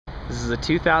This is a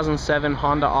 2007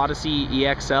 Honda Odyssey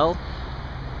EXL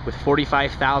with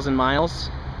 45,000 miles.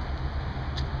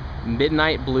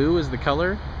 Midnight blue is the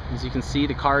color. As you can see,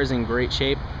 the car is in great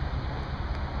shape.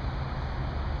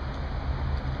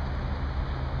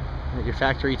 Got your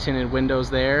factory tinted windows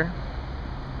there.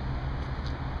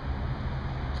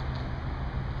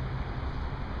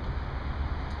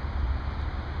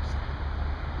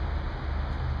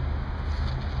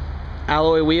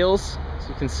 Alloy wheels, as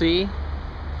you can see.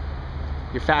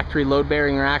 Your factory load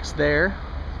bearing racks there.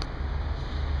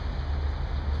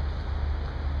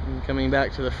 And coming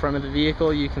back to the front of the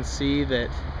vehicle, you can see that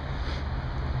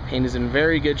paint is in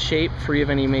very good shape, free of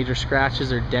any major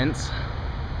scratches or dents.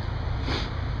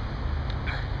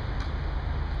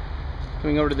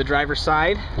 Coming over to the driver's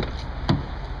side,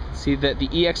 see that the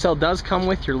EXL does come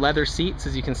with your leather seats,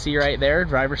 as you can see right there.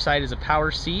 Driver's side is a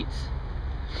power seat.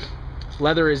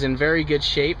 Leather is in very good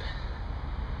shape,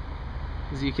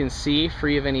 as you can see,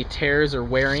 free of any tears or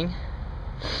wearing.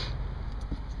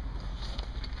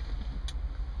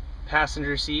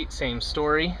 Passenger seat, same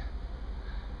story.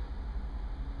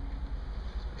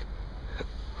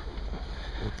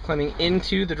 Climbing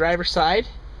into the driver's side,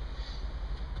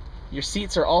 your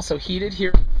seats are also heated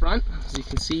here in front. As you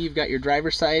can see, you've got your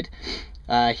driver's side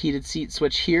heated seat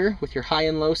switch here with your high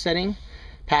and low setting.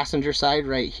 Passenger side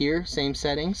right here, same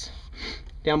settings.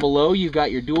 Down below, you've got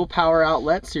your dual power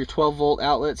outlets, your 12-volt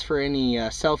outlets for any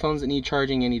cell phones that need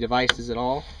charging any devices at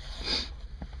all.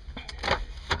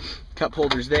 Cup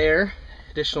holders there,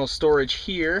 additional storage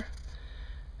here.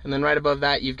 And then right above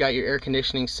that, you've got your air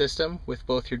conditioning system with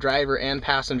both your driver and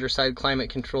passenger side climate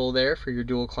control there for your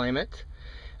dual climate.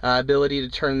 Ability to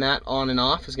turn that on and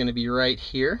off is going to be right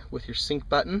here with your sync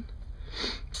button.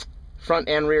 Front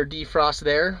and rear defrost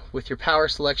there with your power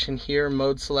selection here,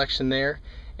 mode selection there,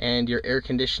 and your air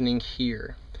conditioning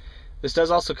here. This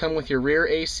does also come with your rear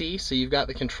AC, so you've got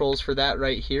the controls for that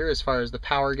right here as far as the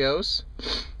power goes.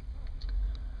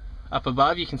 Up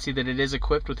above, you can see that it is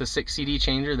equipped with a 6 CD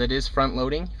changer that is front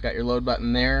loading. You've got your load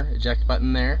button there, eject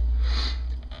button there.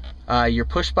 Your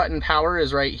push button power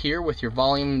is right here with your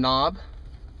volume knob.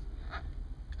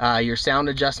 Your sound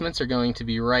adjustments are going to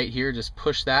be right here. Just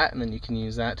push that and then you can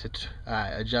use that to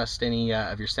adjust any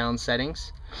of your sound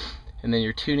settings. And then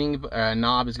your tuning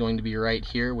knob is going to be right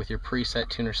here with your preset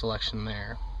tuner selection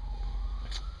there.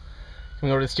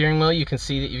 Coming over to the steering wheel, you can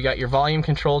see that you've got your volume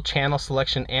control, channel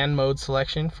selection, and mode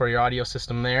selection for your audio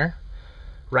system there.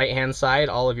 Right hand side,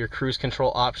 all of your cruise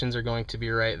control options are going to be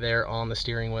right there on the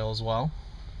steering wheel as well.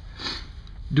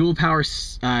 Dual power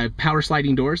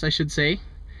sliding doors, I should say.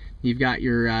 You've got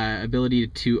your ability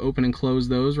to open and close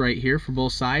those right here for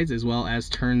both sides, as well as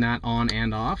turn that on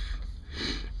and off.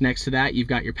 Next to that, you've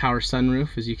got your power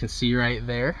sunroof, as you can see right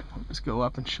there. I'll just go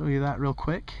up and show you that real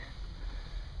quick.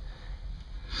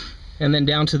 And then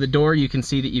down to the door, you can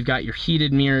see that you've got your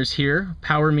heated mirrors here,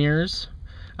 power mirrors,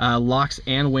 locks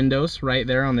and windows right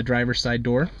there on the driver's side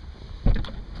door.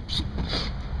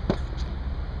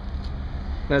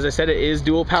 And as I said, it is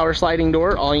dual power sliding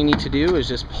door. All you need to do is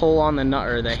just pull on the nut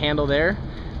or the handle there.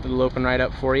 It'll open right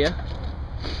up for you.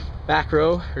 Back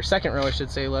row, or second row I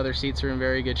should say, leather seats are in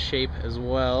very good shape as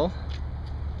well.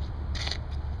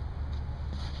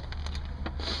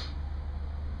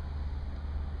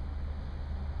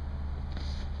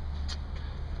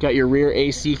 Got your rear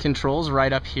AC controls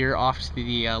right up here off to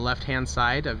the left hand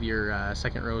side of your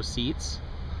second row seats.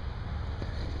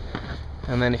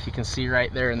 And then if you can see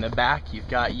right there in the back, you've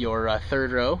got your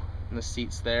third row, and the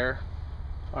seats there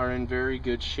are in very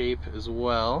good shape as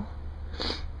well.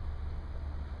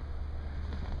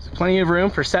 So plenty of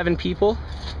room for 7 people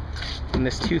in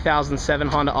this 2007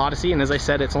 Honda Odyssey, and as I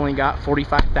said, it's only got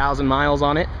 45,000 miles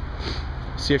on it.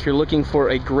 So if you're looking for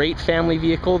a great family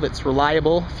vehicle that's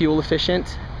reliable, fuel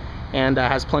efficient, and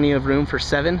has plenty of room for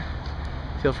 7,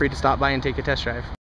 feel free to stop by and take a test drive.